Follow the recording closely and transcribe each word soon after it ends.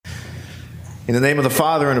In the name of the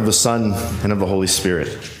Father, and of the Son, and of the Holy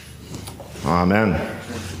Spirit. Amen.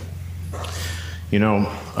 You know,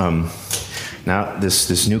 now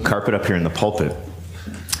this new carpet up here in the pulpit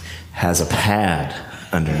has a pad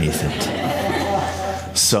underneath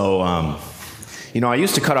it. So, I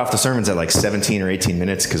used to cut off the sermons at like 17 or 18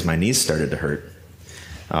 minutes because my knees started to hurt.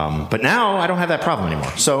 But now I don't have that problem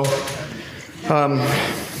anymore. So,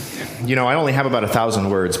 I only have about 1,000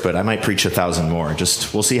 words, but I might preach 1,000 more.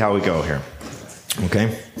 We'll see how we go here.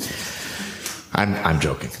 Okay? I'm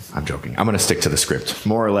joking. I'm going to stick to the script,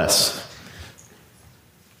 more or less.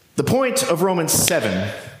 The point of Romans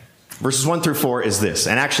 7, verses 1 through 4 is this.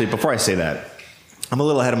 And actually, before I say that, I'm a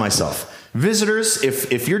little ahead of myself. Visitors,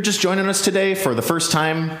 if you're just joining us today for the first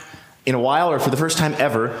time in a while or for the first time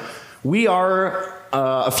ever, we are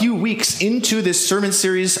a few weeks into this sermon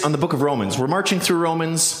series on the book of Romans. We're marching through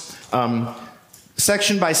Romans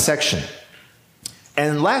section by section.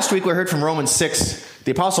 And last week we heard from Romans 6,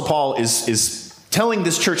 the Apostle Paul is telling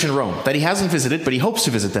this church in Rome that he hasn't visited, but he hopes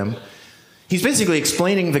to visit them. He's basically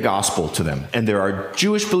explaining the gospel to them. And there are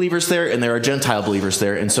Jewish believers there, and there are Gentile believers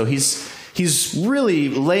there. And so he's really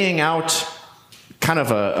laying out kind of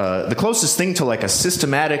the closest thing to like a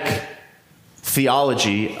systematic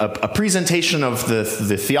theology, a presentation of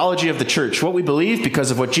the theology of the church, what we believe because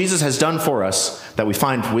of what Jesus has done for us that we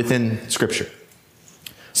find within Scripture.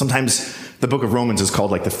 Sometimes the book of Romans is called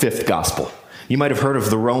like the fifth gospel. You might have heard of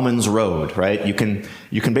the Romans Road, right? You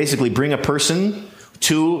can basically bring a person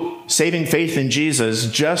to saving faith in Jesus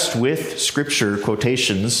just with Scripture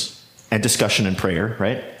quotations and discussion and prayer,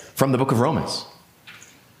 right? From the book of Romans.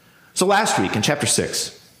 So last week in chapter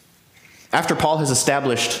 6, after Paul has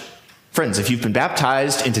established, friends, if you've been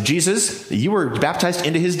baptized into Jesus, you were baptized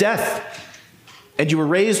into his death. And you were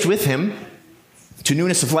raised with him to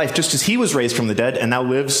newness of life, just as he was raised from the dead and now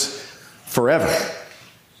lives forever.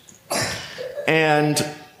 And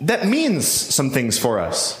that means some things for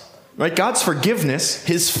us, right? God's forgiveness,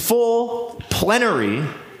 his full plenary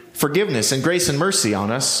forgiveness and grace and mercy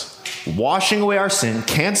on us, washing away our sin,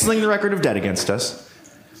 canceling the record of debt against us,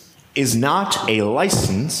 is not a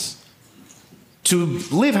license to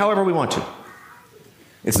live however we want to.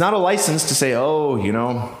 It's not a license to say, I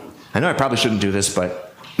know I probably shouldn't do this,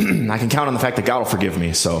 but I can count on the fact that God will forgive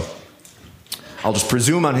me, so I'll just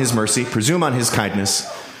presume on his mercy, presume on his kindness,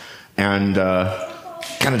 and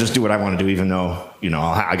kind of just do what I want to do, even though,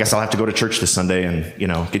 I guess I'll have to go to church this Sunday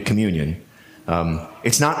and, get communion.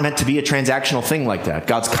 It's not meant to be a transactional thing like that.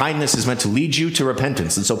 God's kindness is meant to lead you to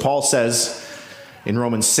repentance. And so Paul says in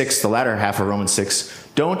Romans 6, the latter half of Romans 6,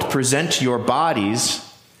 don't present your bodies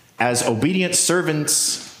as obedient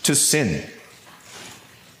servants to sin.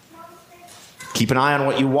 Keep an eye on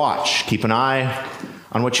what you watch. Keep an eye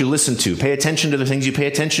on what you listen to. Pay attention to the things you pay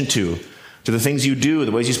attention to the things you do,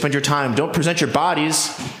 the ways you spend your time. Don't present your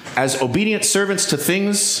bodies as obedient servants to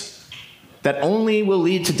things that only will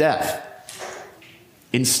lead to death.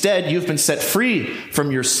 Instead, you've been set free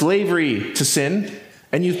from your slavery to sin,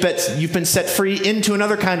 and you've been set free into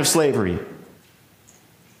another kind of slavery,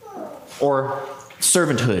 or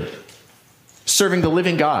servanthood, serving the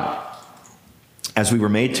living God, as we were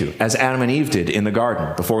made to, as Adam and Eve did in the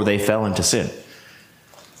garden before they fell into sin.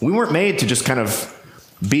 We weren't made to just kind of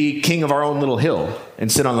be king of our own little hill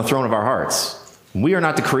and sit on the throne of our hearts. We are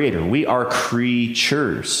not the creator. We are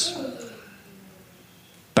creatures,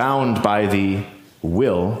 bound by the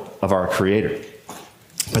will of our creator.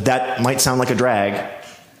 But that might sound like a drag,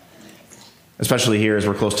 especially here as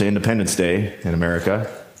we're close to Independence Day in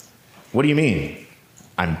America. What do you mean?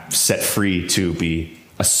 I'm set free to be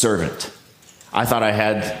a servant. I thought I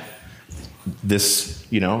had this,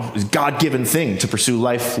 God-given thing to pursue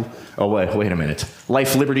life. Oh, wait a minute.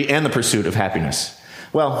 Life, liberty, and the pursuit of happiness.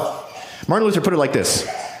 Well, Martin Luther put it like this.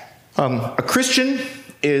 A Christian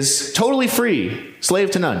is totally free,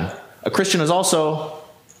 slave to none. A Christian is also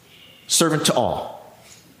servant to all.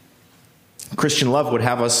 Christian love would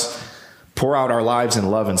have us pour out our lives in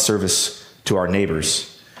love and service to our neighbors.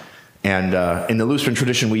 And in the Lutheran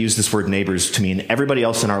tradition, we use this word neighbors to mean everybody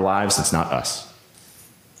else in our lives that's not us.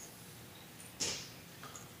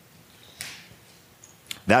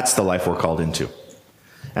 That's the life we're called into.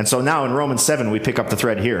 And so now in Romans 7, we pick up the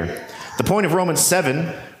thread here. The point of Romans 7,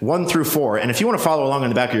 1 through 4, and if you want to follow along in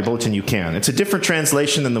the back of your bulletin, you can. It's a different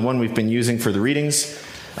translation than the one we've been using for the readings.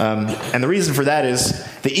 And the reason for that is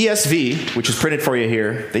the ESV, which is printed for you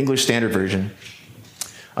here, the English Standard Version,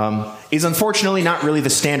 is unfortunately not really the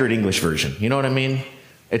standard English version. You know what I mean?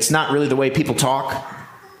 It's not really the way people talk.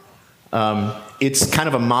 It's kind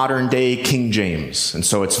of a modern day King James, and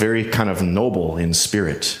so it's very kind of noble in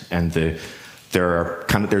spirit, and there's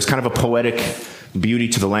kind of a poetic beauty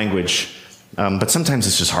to the language but sometimes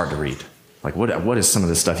it's just hard to read. Like, what does some of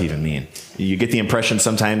this stuff even mean? You get the impression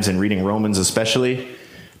sometimes in reading Romans especially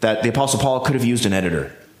that the Apostle Paul could have used an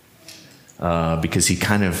editor because he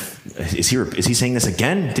kind of, is he saying this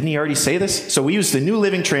again? Didn't he already say this? So we use the New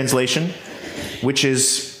Living Translation, which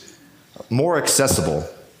is more accessible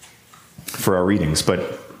for our readings,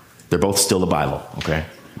 but they're both still the Bible, okay?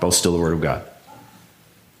 Both still the Word of God.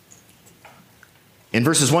 In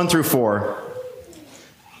verses 1 through 4,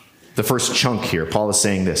 the first chunk here, Paul is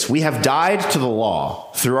saying this: we have died to the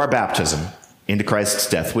law through our baptism into Christ's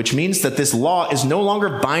death, which means that this law is no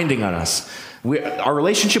longer binding on us. Our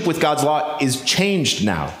relationship with God's law is changed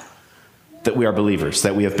now that we are believers,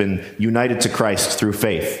 that we have been united to Christ through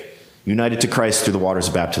faith, united to Christ through the waters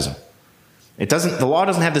of baptism. The law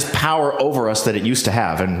doesn't have this power over us that it used to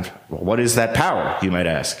have. And what is that power, you might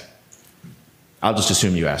ask? I'll just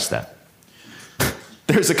assume you asked that.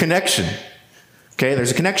 There's a connection. Okay,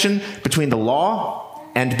 there's a connection between the law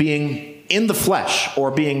and being in the flesh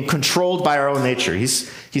or being controlled by our own nature. He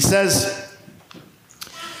says,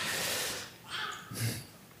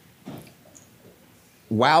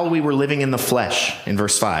 while we were living in the flesh, in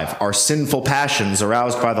verse 5, our sinful passions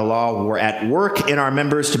aroused by the law were at work in our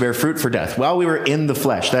members to bear fruit for death. While we were in the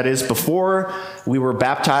flesh, that is, before we were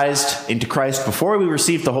baptized into Christ, before we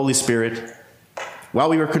received the Holy Spirit, while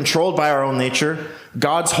we were controlled by our own nature,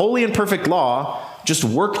 God's holy and perfect law just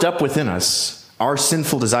worked up within us our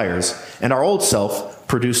sinful desires, and our old self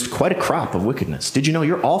produced quite a crop of wickedness. Did you know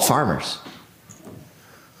you're all farmers?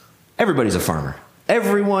 Everybody's a farmer.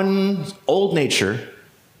 Everyone's old nature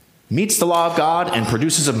meets the law of God and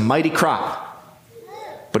produces a mighty crop.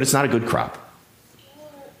 But it's not a good crop.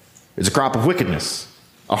 It's a crop of wickedness,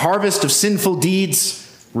 a harvest of sinful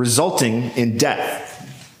deeds resulting in death.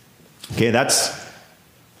 Okay, that's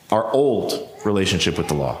our old relationship with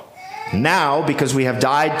the law. Now, because we have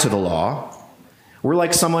died to the law, we're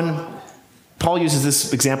like someone, Paul uses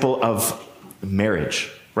this example of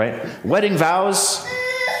marriage, right? Wedding vows,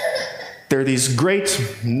 they're these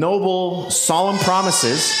great, noble, solemn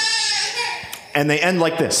promises, and they end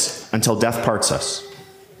like this: until death parts us.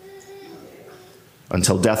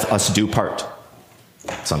 Until death us do part,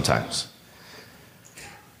 sometimes.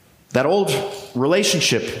 That old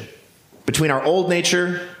relationship between our old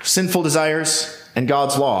nature, sinful desires, and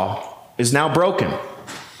God's law is now broken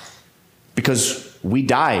because we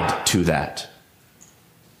died to that.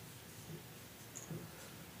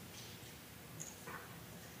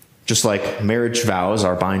 Just like marriage vows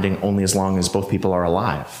are binding only as long as both people are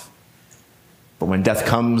alive. But when death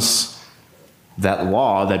comes, that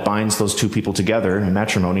law that binds those two people together in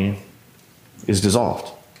matrimony is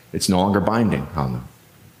dissolved. It's no longer binding on them.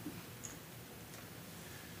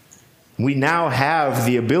 We now have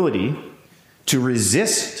the ability to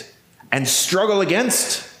resist and struggle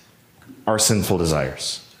against our sinful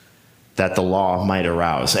desires that the law might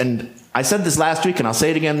arouse. And I said this last week, and I'll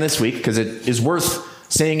say it again this week, because it is worth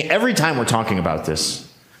saying every time we're talking about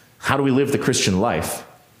this. How do we live the Christian life?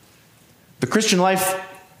 The Christian life,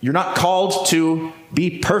 you're not called to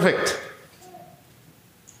be perfect.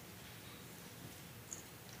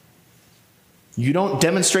 You don't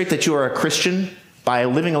demonstrate that you are a Christian by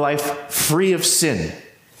living a life free of sin.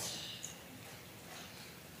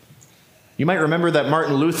 You might remember that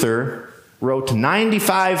Martin Luther wrote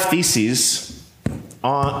 95 theses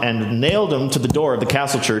and nailed them to the door of the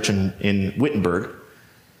Castle Church in Wittenberg.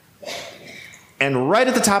 And right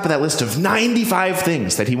at the top of that list of 95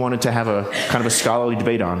 things that he wanted to have a kind of a scholarly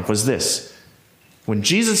debate on was this: when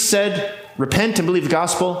Jesus said, repent and believe the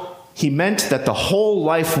gospel, he meant that the whole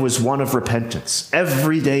life was one of repentance.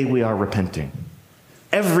 Every day we are repenting.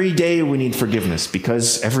 Every day we need forgiveness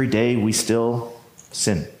because every day we still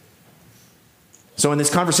sin. So in this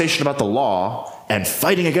conversation about the law and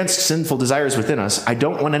fighting against sinful desires within us, I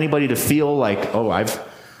don't want anybody to feel like,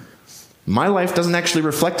 my life doesn't actually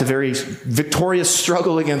reflect a very victorious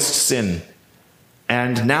struggle against sin.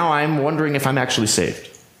 And now I'm wondering if I'm actually saved.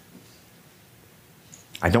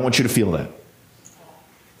 I don't want you to feel that.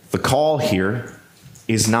 The call here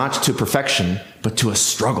is not to perfection, but to a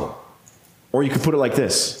struggle. Or you could put it like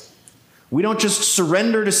this: we don't just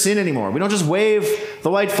surrender to sin anymore. We don't just wave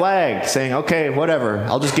the white flag saying, okay, whatever,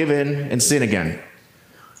 I'll just give in and sin again.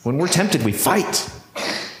 When we're tempted, we fight.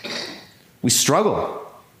 We struggle.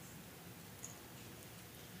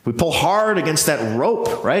 We pull hard against that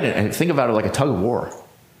rope, right? And think about it like a tug of war.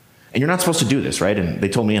 And you're not supposed to do this, right? And they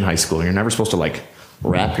told me in high school, you're never supposed to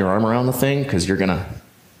wrap your arm around the thing, because you're gonna,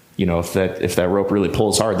 if that rope really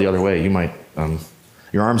pulls hard the other way, you might,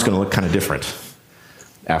 your arm's gonna look kind of different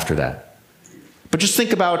after that. But just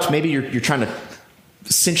think about maybe you're trying to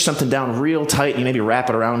cinch something down real tight, you maybe wrap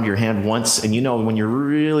it around your hand once, and you know when you're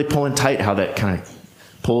really pulling tight how that kind of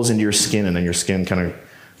pulls into your skin, and then your skin kind of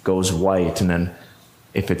goes white. And then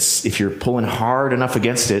if you're pulling hard enough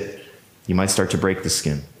against it, you might start to break the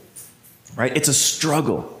skin. Right? It's a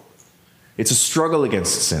struggle. It's a struggle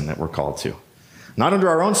against sin that we're called to. Not under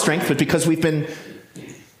our own strength, but because we've been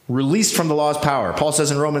released from the law's power. Paul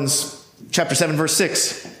says in Romans chapter 7, verse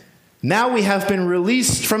 6, now we have been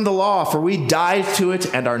released from the law, for we died to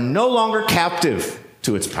it and are no longer captive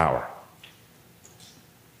to its power.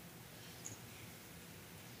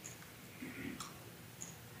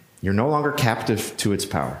 You're no longer captive to its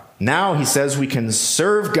power. Now, he says, we can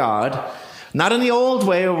serve God, not in the old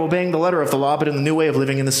way of obeying the letter of the law, but in the new way of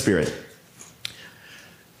living in the Spirit.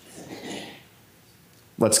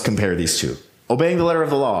 Let's compare these two. Obeying the letter of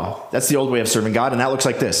the law, that's the old way of serving God, and that looks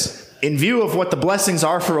like this. In view of what the blessings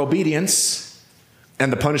are for obedience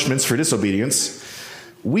and the punishments for disobedience,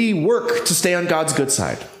 we work to stay on God's good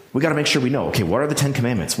side. We got to make sure we know, okay, what are the 10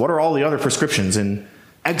 Commandments? What are all the other prescriptions in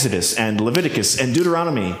Exodus and Leviticus and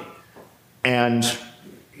Deuteronomy? And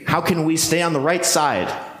how can we stay on the right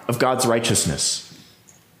side of God's righteousness?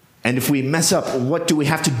 And if we mess up, what do we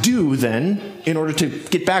have to do then in order to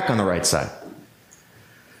get back on the right side?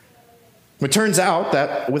 It turns out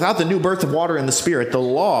that without the new birth of water and the Spirit, the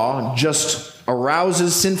law just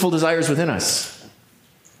arouses sinful desires within us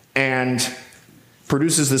and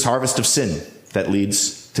produces this harvest of sin that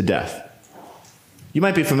leads to death. You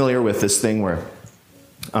might be familiar with this thing where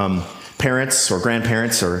parents or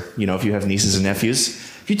grandparents, or if you have nieces and nephews,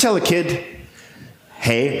 if you tell a kid,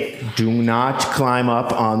 hey, do not climb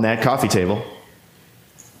up on that coffee table,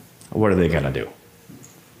 what are they going to do?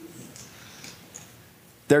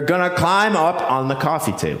 They're going to climb up on the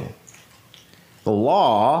coffee table. The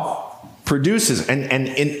law produces,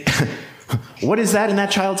 and what is that in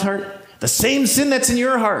that child's heart? The same sin that's in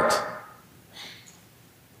your heart.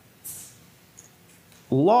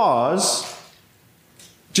 Laws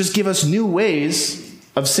just give us new ways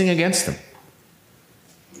of sinning against them.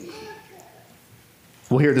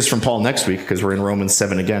 We'll hear this from Paul next week, because we're in Romans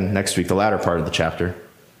 7 again next week, the latter part of the chapter.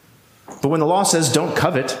 But when the law says don't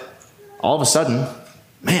covet, all of a sudden,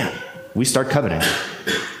 man, we start coveting.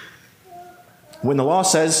 When the law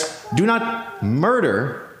says, do not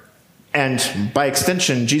murder, and by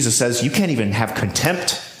extension, Jesus says, you can't even have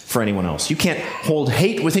contempt for anyone else. You can't hold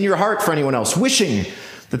hate within your heart for anyone else, wishing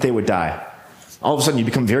that they would die. All of a sudden, you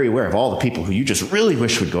become very aware of all the people who you just really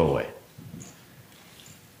wish would go away.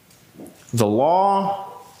 The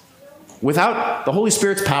law, without the Holy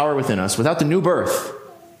Spirit's power within us, without the new birth,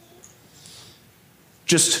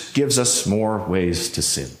 just gives us more ways to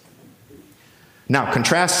sin. Now,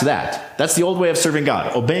 contrast that. That's the old way of serving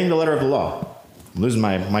God, obeying the letter of the law. I'm losing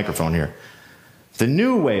my microphone here. The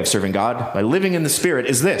new way of serving God, by living in the Spirit,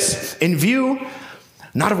 is this. In view,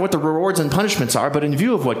 not of what the rewards and punishments are, but in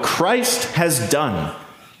view of what Christ has done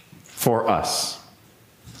for us.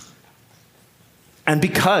 And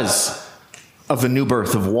because of the new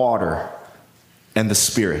birth of water and the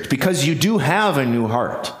Spirit, because you do have a new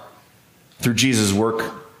heart, through Jesus'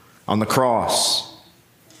 work on the cross,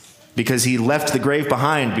 because he left the grave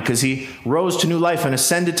behind, because he rose to new life and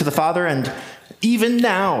ascended to the Father, and even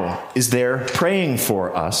now is there praying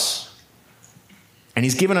for us. And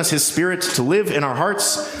he's given us his Spirit to live in our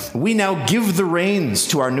hearts. We now give the reins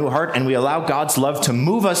to our new heart, and we allow God's love to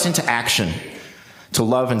move us into action, to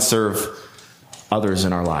love and serve others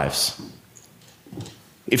in our lives.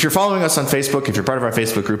 If you're following us on Facebook, if you're part of our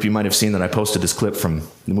Facebook group, you might have seen that I posted this clip from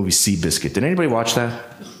the movie Seabiscuit. Did anybody watch that?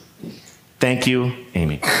 Thank you,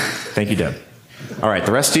 Amy. Thank you, Deb. All right,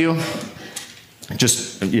 the rest of you?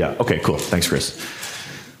 Okay, cool. Thanks, Chris.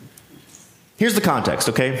 Here's the context,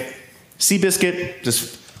 okay? Seabiscuit,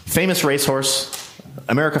 this famous racehorse.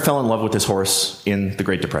 America fell in love with this horse in the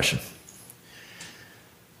Great Depression.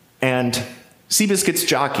 And Seabiscuit's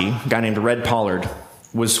jockey, a guy named Red Pollard,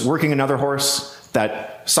 was working another horse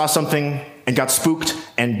that saw something and got spooked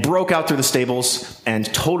and broke out through the stables and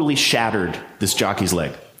totally shattered this jockey's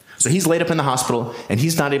leg. So he's laid up in the hospital, and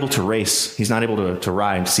he's not able to race. He's not able to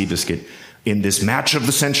ride Seabiscuit in this match of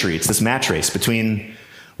the century. It's this match race between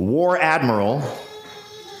War Admiral,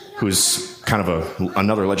 who's kind of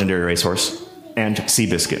another legendary racehorse, and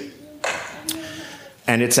Seabiscuit.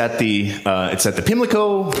 And it's at the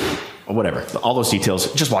Pimlico, or whatever. All those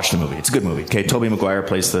details. Just watch the movie. It's a good movie. Okay, Tobey Maguire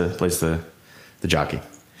plays the jockey.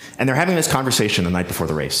 And they're having this conversation the night before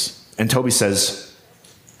the race. And Tobey says,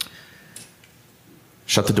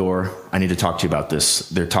 shut the door. I need to talk to you about this.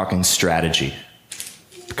 They're talking strategy.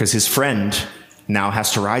 Because his friend now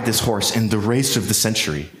has to ride this horse in the race of the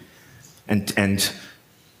century. And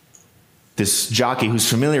this jockey who's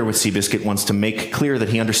familiar with Seabiscuit wants to make clear that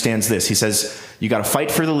he understands this. He says, you got to fight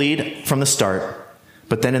for the lead from the start,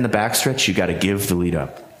 but then in the backstretch, you got to give the lead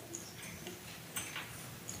up.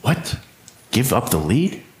 What? Give up the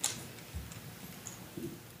lead?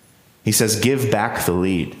 He says, give back the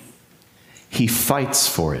lead. He fights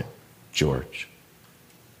for it, George.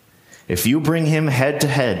 If you bring him head to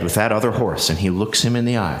head with that other horse and he looks him in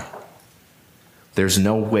the eye, there's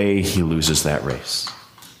no way he loses that race.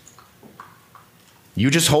 You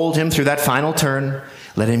just hold him through that final turn,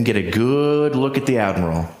 let him get a good look at the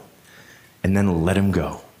Admiral, and then let him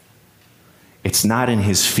go. It's not in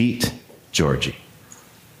his feet, Georgie.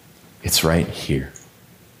 It's right here.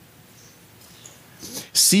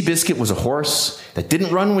 Seabiscuit was a horse that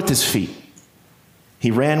didn't run with his feet.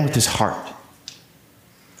 He ran with his heart.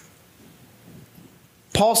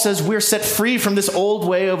 Paul says we're set free from this old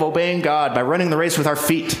way of obeying God by running the race with our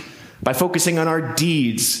feet, by focusing on our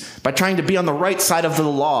deeds, by trying to be on the right side of the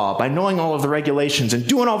law, by knowing all of the regulations and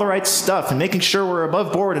doing all the right stuff and making sure we're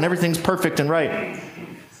above board and everything's perfect and right.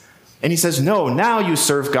 And he says, no, now you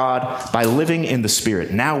serve God by living in the Spirit.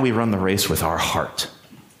 Now we run the race with our heart.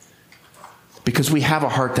 Because we have a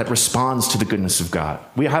heart that responds to the goodness of God.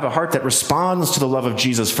 We have a heart that responds to the love of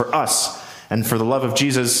Jesus for us and for the love of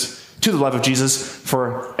Jesus, to the love of Jesus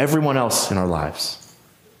for everyone else in our lives.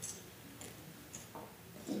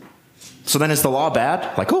 So then is the law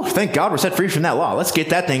bad? Like, oh, thank God we're set free from that law. Let's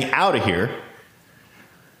get that thing out of here.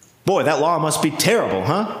 Boy, that law must be terrible,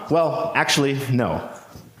 huh? Well, actually, no.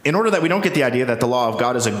 In order that we don't get the idea that the law of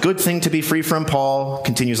God is a good thing to be free from, Paul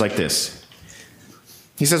continues like this.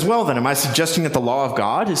 He says, well, then, am I suggesting that the law of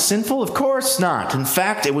God is sinful? Of course not. In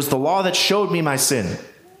fact, it was the law that showed me my sin.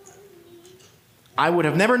 I would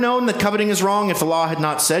have never known that coveting is wrong if the law had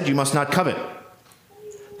not said, you must not covet.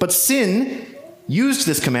 But sin used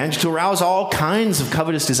this command to arouse all kinds of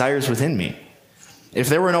covetous desires within me. If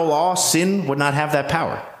there were no law, sin would not have that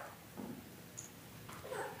power.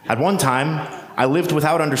 At one time, I lived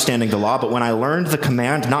without understanding the law, but when I learned the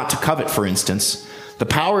command not to covet, for instance, the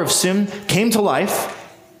power of sin came to life,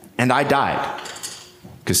 and I died.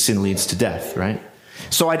 Because sin leads to death, right?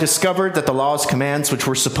 So I discovered that the law's commands, which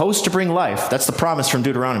were supposed to bring life, that's the promise from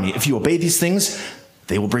Deuteronomy. If you obey these things,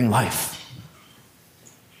 they will bring life.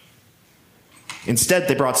 Instead,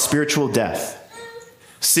 they brought spiritual death.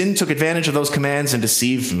 Sin took advantage of those commands and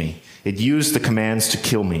deceived me. It used the commands to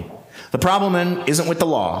kill me. The problem then isn't with the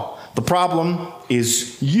law. The problem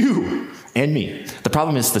is you and me. The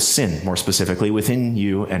problem is the sin, more specifically, within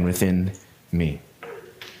you and within me.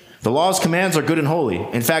 The law's commands are good and holy.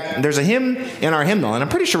 In fact, there's a hymn in our hymnal, and I'm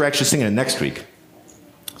pretty sure we're actually singing it next week.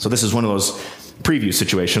 So this is one of those preview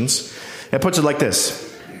situations. It puts it like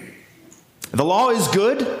this. The law is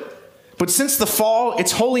good, but since the fall,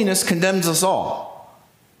 its holiness condemns us all.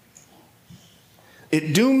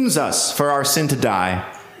 It dooms us for our sin to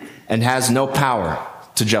die and has no power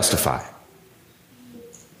to justify.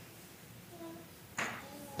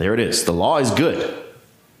 There it is. The law is good.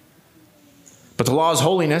 But the law's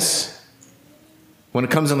holiness, when it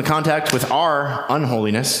comes into contact with our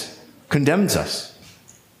unholiness, condemns us.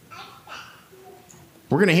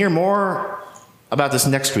 We're going to hear more about this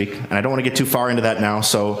next week, and I don't want to get too far into that now,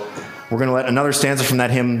 so we're going to let another stanza from that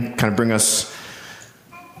hymn kind of bring us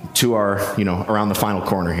to our, around the final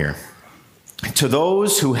corner here. To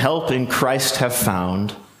those who help in Christ have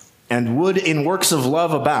found, and would in works of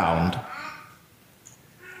love abound,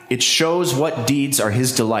 it shows what deeds are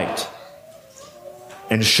his delight,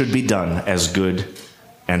 and should be done as good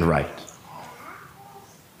and right.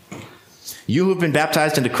 You who have been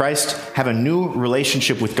baptized into Christ have a new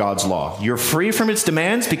relationship with God's law. You're free from its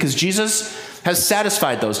demands because Jesus has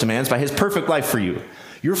satisfied those demands by his perfect life for you.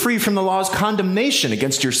 You're free from the law's condemnation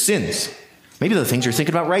against your sins. Maybe the things you're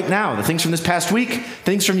thinking about right now, the things from this past week,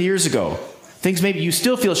 things from years ago, things maybe you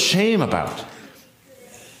still feel shame about.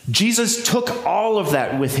 Jesus took all of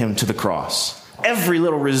that with him to the cross. Every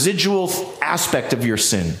little residual aspect of your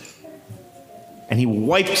sin. And he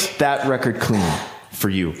wiped that record clean for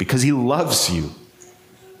you because he loves you.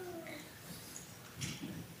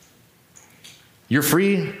 You're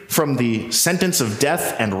free from the sentence of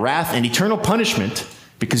death and wrath and eternal punishment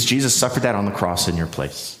because Jesus suffered that on the cross in your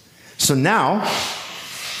place. So now,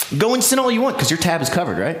 go and sin all you want because your tab is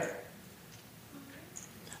covered, right?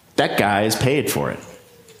 That guy is paid for it.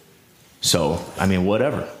 So,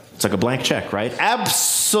 whatever. It's like a blank check, right?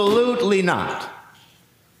 Absolutely not.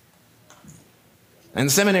 In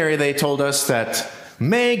seminary, they told us that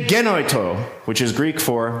me genoito, which is Greek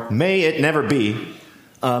for may it never be,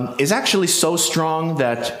 is actually so strong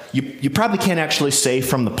that you probably can't actually say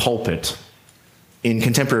from the pulpit in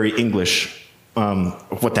contemporary English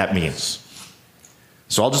what that means.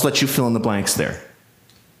 So I'll just let you fill in the blanks there.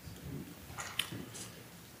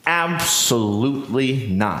 Absolutely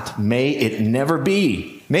not. May it never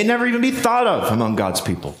be. May it never even be thought of among God's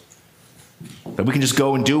people. That we can just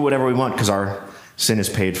go and do whatever we want because our sin is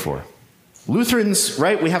paid for. Lutherans,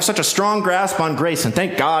 right, we have such a strong grasp on grace, and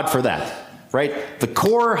thank God for that, right? The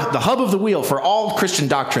core, the hub of the wheel for all Christian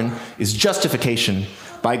doctrine is justification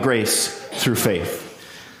by grace through faith.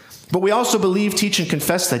 But we also believe, teach, and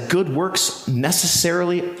confess that good works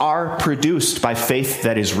necessarily are produced by faith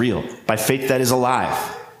that is real, by faith that is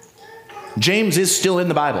alive. James is still in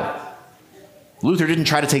the Bible. Luther didn't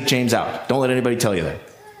try to take James out. Don't let anybody tell you that.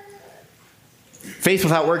 Faith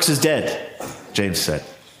without works is dead, James said.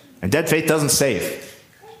 And dead faith doesn't save.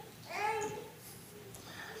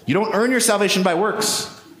 You don't earn your salvation by works.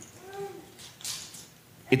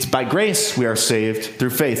 It's by grace we are saved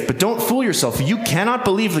through faith. But don't fool yourself. You cannot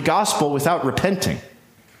believe the gospel without repenting.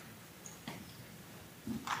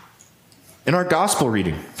 In our gospel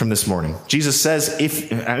reading from this morning, Jesus says,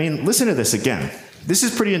 listen to this again. This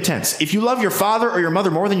is pretty intense. If you love your father or your mother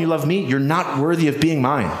more than you love me, you're not worthy of being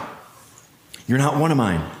mine. You're not one of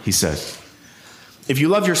mine, he says. If you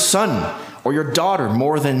love your son or your daughter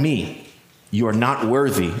more than me, you are not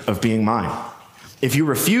worthy of being mine. If you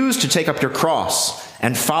refuse to take up your cross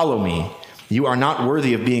and follow me, you are not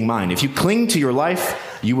worthy of being mine. If you cling to your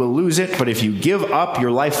life, you will lose it. But if you give up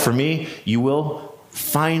your life for me, you will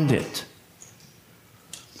find it.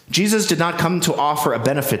 Jesus did not come to offer a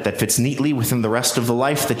benefit that fits neatly within the rest of the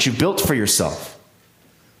life that you built for yourself,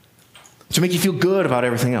 to make you feel good about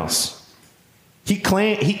everything else. He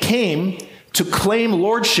came to claim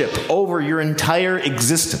lordship over your entire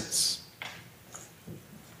existence.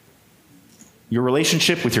 Your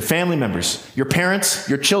relationship with your family members, your parents,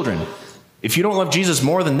 your children. If you don't love Jesus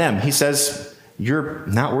more than them, he says, you're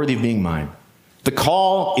not worthy of being mine. The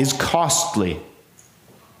call is costly.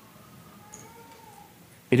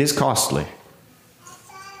 It is costly.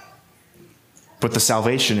 But the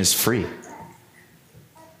salvation is free.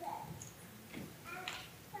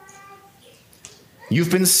 You've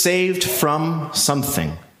been saved from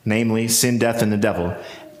something, namely sin, death, and the devil.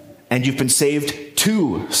 And you've been saved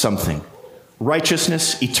to something,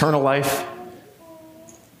 righteousness, eternal life,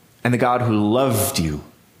 and the God who loved you,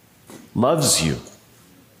 loves you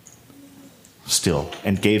still,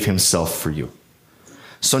 and gave himself for you.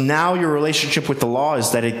 So now your relationship with the law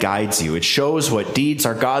is that it guides you. It shows what deeds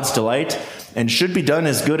are God's delight and should be done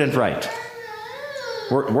as good and right.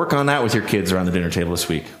 Work on that with your kids around the dinner table this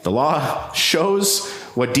week. The law shows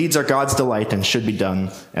what deeds are God's delight and should be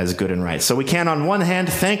done as good and right. So we can, on one hand,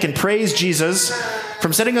 thank and praise Jesus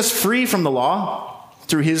from setting us free from the law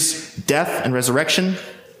through his death and resurrection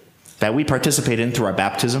that we participate in through our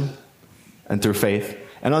baptism and through faith.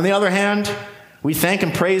 And on the other hand, we thank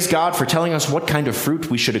and praise God for telling us what kind of fruit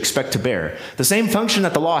we should expect to bear. The same function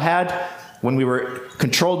that the law had when we were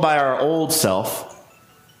controlled by our old self,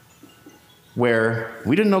 where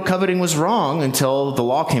we didn't know coveting was wrong until the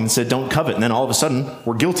law came and said, don't covet. And then all of a sudden,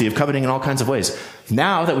 we're guilty of coveting in all kinds of ways.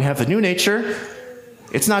 Now that we have the new nature,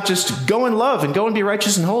 it's not just go and love and go and be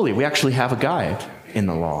righteous and holy. We actually have a guide in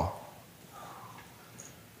the law.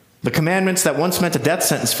 The commandments that once meant a death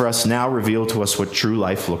sentence for us now reveal to us what true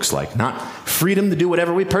life looks like. Not freedom to do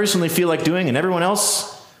whatever we personally feel like doing, and everyone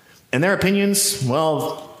else and their opinions,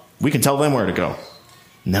 well, we can tell them where to go.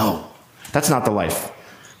 No, that's not the life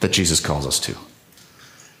that Jesus calls us to.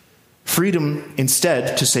 Freedom,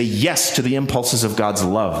 instead, to say yes to the impulses of God's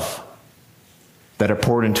love that are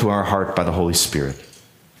poured into our heart by the Holy Spirit.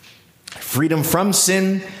 Freedom from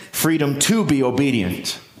sin, freedom to be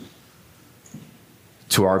obedient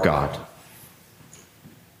to our God.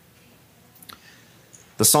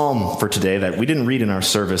 The psalm for today that we didn't read in our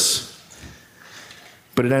service,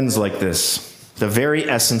 but it ends like this. The very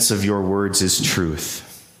essence of your words is truth.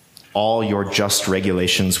 All your just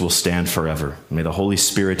regulations will stand forever. May the Holy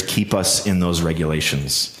Spirit keep us in those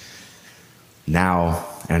regulations now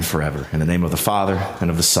and forever. In the name of the Father, and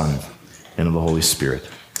of the Son, and of the Holy Spirit.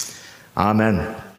 Amen.